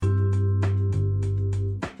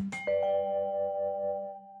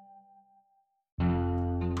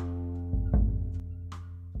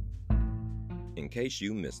case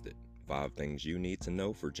you missed it, 5 things you need to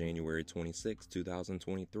know for January 26,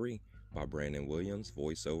 2023 by Brandon Williams,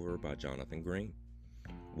 voiceover by Jonathan Green.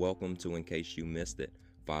 Welcome to In Case You Missed It,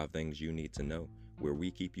 5 things you need to know, where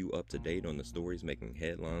we keep you up to date on the stories making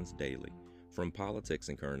headlines daily. From politics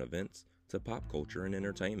and current events to pop culture and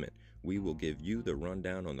entertainment, we will give you the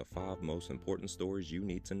rundown on the 5 most important stories you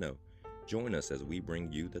need to know. Join us as we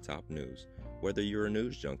bring you the top news. Whether you're a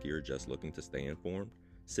news junkie or just looking to stay informed,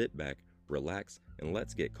 sit back, relax, and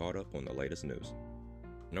let's get caught up on the latest news.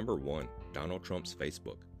 Number 1. Donald Trump's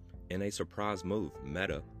Facebook. In a surprise move,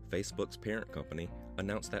 Meta, Facebook's parent company,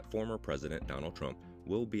 announced that former President Donald Trump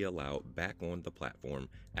will be allowed back on the platform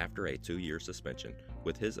after a 2-year suspension,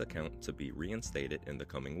 with his account to be reinstated in the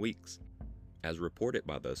coming weeks. As reported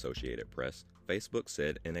by the Associated Press, Facebook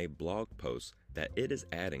said in a blog post that it is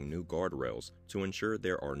adding new guardrails to ensure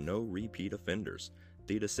there are no repeat offenders.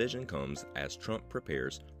 The decision comes as Trump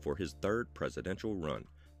prepares for his 3rd presidential run.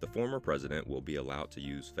 The former president will be allowed to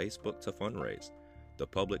use Facebook to fundraise. The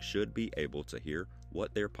public should be able to hear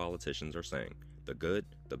what their politicians are saying, the good,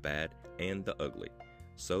 the bad, and the ugly,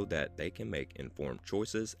 so that they can make informed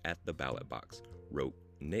choices at the ballot box, wrote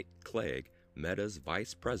Nick Clegg, Meta's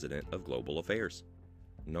Vice President of Global Affairs.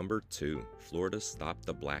 Number 2. Florida's Stop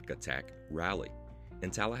the Black Attack rally.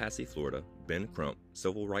 In Tallahassee, Florida, Ben Crump,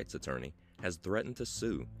 civil rights attorney, has threatened to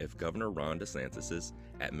sue if Governor Ron DeSantis'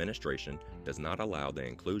 administration does not allow the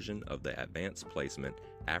inclusion of the Advanced Placement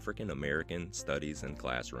African American Studies in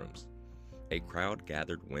classrooms. A crowd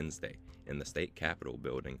gathered Wednesday in the state capitol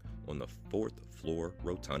building on the 4th floor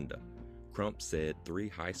rotunda. Crump said 3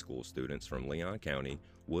 high school students from Leon County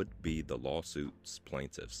would be the lawsuit's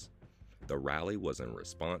plaintiffs. The rally was in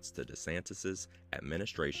response to DeSantis'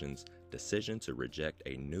 administration's decision to reject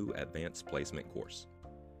a new advanced placement course.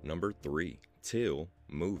 Number 3. Till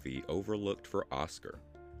movie overlooked for Oscar.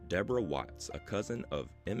 Deborah Watts, a cousin of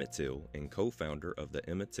Emmett Till and co-founder of the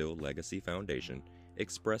Emmett Till Legacy Foundation,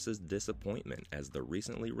 expresses disappointment as the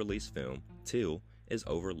recently released film Till is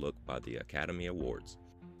overlooked by the Academy Awards.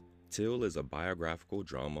 Till is a biographical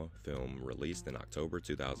drama film released in October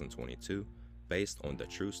 2022 based on the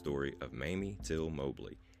true story of Mamie Till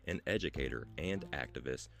Mobley, an educator and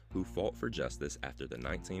activist who fought for justice after the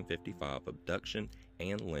 1955 abduction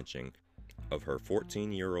and lynching of her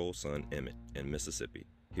 14-year-old son Emmett in Mississippi.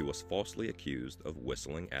 He was falsely accused of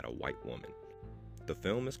whistling at a white woman. The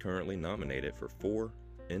film is currently nominated for 4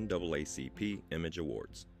 NAACP Image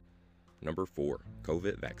Awards. Number 4.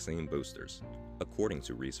 COVID vaccine boosters. According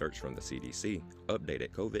to research from the CDC,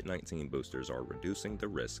 updated COVID-19 boosters are reducing the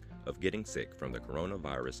risk of getting sick from the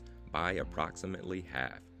coronavirus by approximately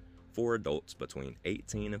half. For adults between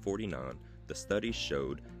 18 and 49, the study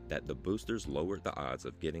showed that the boosters lowered the odds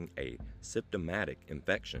of getting a symptomatic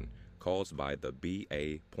infection caused by the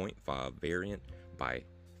BA.5 variant by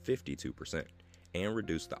 52% and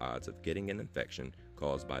reduced the odds of getting an infection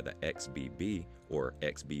caused by the XBB or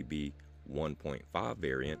XBB 1.5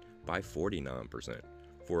 variant by 49%.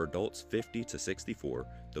 For adults 50 to 64,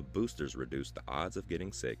 the boosters reduced the odds of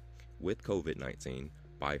getting sick with COVID-19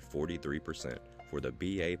 by 43% for the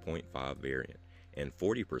BA.5 variant and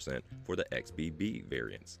 40% for the XBB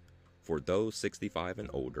variants. For those 65 and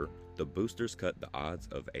older, the boosters cut the odds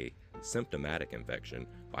of a symptomatic infection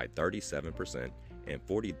by 37% and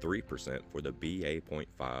 43% for the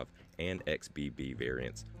BA.5 and XBB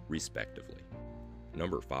variants, respectively.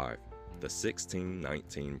 Number 5. The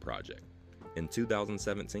 1619 Project. In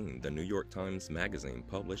 2017, the New York Times Magazine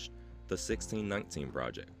published the 1619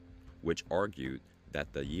 Project, which argued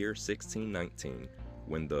that the year 1619,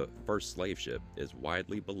 when the first slave ship is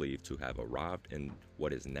widely believed to have arrived in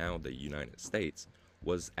what is now the United States,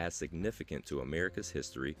 was as significant to America's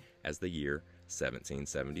history as the year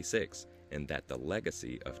 1776, and that the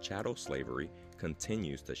legacy of chattel slavery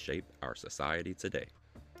continues to shape our society today.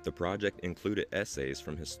 The project included essays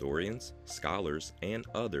from historians, scholars, and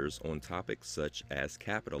others on topics such as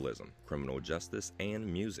capitalism, criminal justice,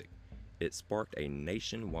 and music. It sparked a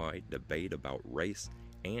nationwide debate about race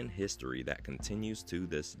and history that continues to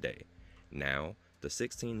this day. Now, the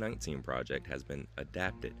 1619 Project has been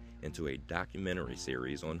adapted into a documentary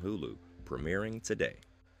series on Hulu, premiering today.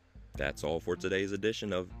 That's all for today's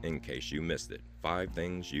edition of In Case You Missed It, 5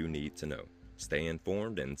 things you need to know. Stay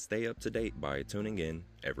informed and stay up to date by tuning in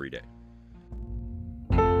every day.